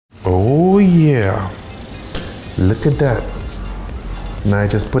Oh yeah. Look at that. Now I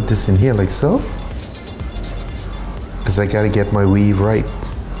just put this in here like so. Because I gotta get my weave right.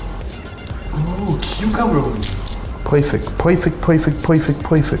 Oh, cucumber weave. Perfect, perfect, perfect, perfect,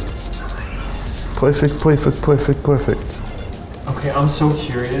 perfect. Nice. Perfect, perfect, perfect, perfect. Okay, I'm so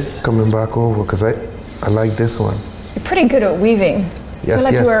curious. Coming back over, because I like this one. You're pretty good at weaving. Yes, I feel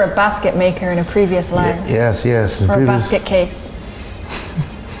like yes. you were a basket maker in a previous life. Yes, yes. Or a basket case.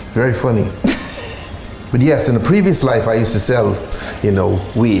 Very funny. But yes, in the previous life, I used to sell, you know,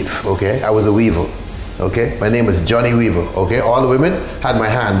 weave, okay? I was a weaver, okay? My name is Johnny Weaver, okay? All the women had my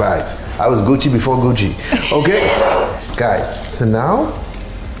handbags. I was Gucci before Gucci, okay? Guys, so now,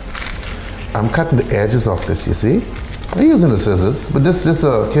 I'm cutting the edges off this, you see? I'm using the scissors, but this is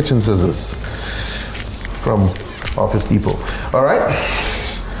just kitchen scissors from Office Depot, all right?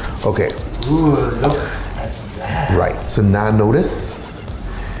 Okay. Ooh, look at that. Right, so now notice,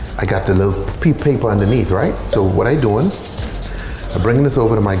 I got the little paper underneath, right? So what I'm doing, I'm bringing this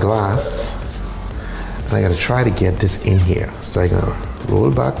over to my glass, and I gotta try to get this in here. So I'm gonna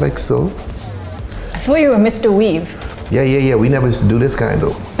roll back like so. I thought you were Mr. Weave. Yeah, we never used to do this kind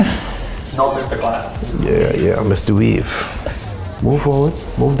though. Not Mr. Glass. Yeah, Mr. Weave. Move forward,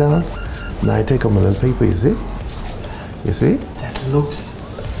 move down. Now I take up my little paper, you see? You see? That looks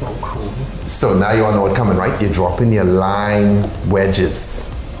so cool. So now you all know what's coming, right? You're dropping your lime wedges.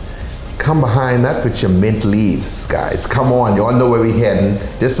 Come behind that with your mint leaves, guys. Come on, you all know where we're heading.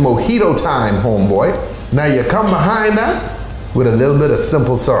 This is mojito time, homeboy. Now you come behind that with a little bit of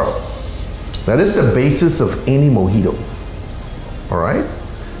simple syrup. Now this is the basis of any mojito. All right?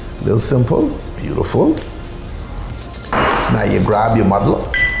 A little simple, beautiful. Now you grab your muddler.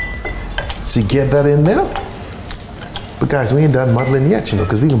 So you get that in there. But guys, we ain't done muddling yet, you know,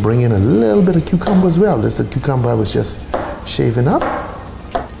 because we can bring in a little bit of cucumber as well. This is the cucumber I was just shaving up.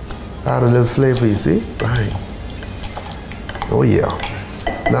 Add a little flavor, you see? Bang. Oh yeah.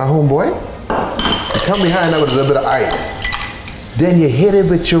 Now homeboy, you come behind that with a little bit of ice. Then you hit it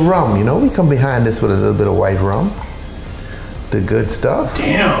with your rum, you know? We come behind this with a little bit of white rum. The good stuff.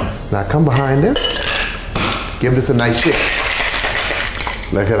 Damn. Now come behind this. Give this a nice shake.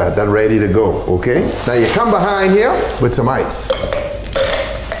 Look at that, that's ready to go, okay? Now you come behind here with some ice.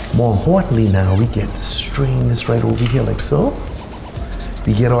 More importantly now, we get to strain this right over here like so.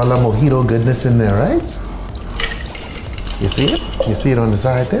 You get all that mojito goodness in there, right? You see it? You see it on the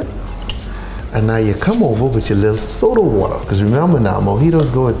side there? And now you come over with your little soda water. Because remember now,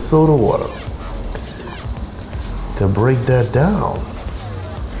 mojitos go with soda water. To break that down.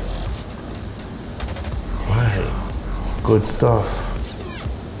 Right, it's good stuff.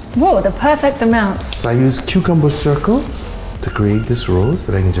 Whoa, the perfect amount. So I use cucumber circles to create this rose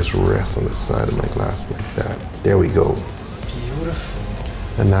that I can just rest on the side of my glass like that. There we go. Beautiful.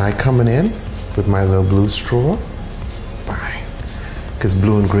 And now I coming in with my little blue straw. Bang. Because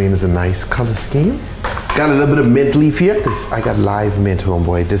blue and green is a nice color scheme. Got a little bit of mint leaf here because I got live mint,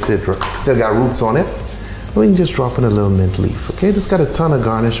 homeboy. This is still got roots on it. We can just drop in a little mint leaf, okay? Just got a ton of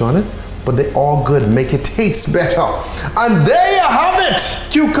garnish on it, but they're all good. Make it taste better. And there you have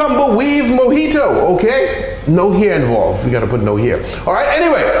it. Cucumber weave mojito, okay? No hair involved. We got to put no hair. All right,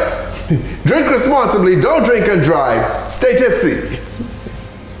 anyway. Drink responsibly. Don't drink and drive. Stay tipsy.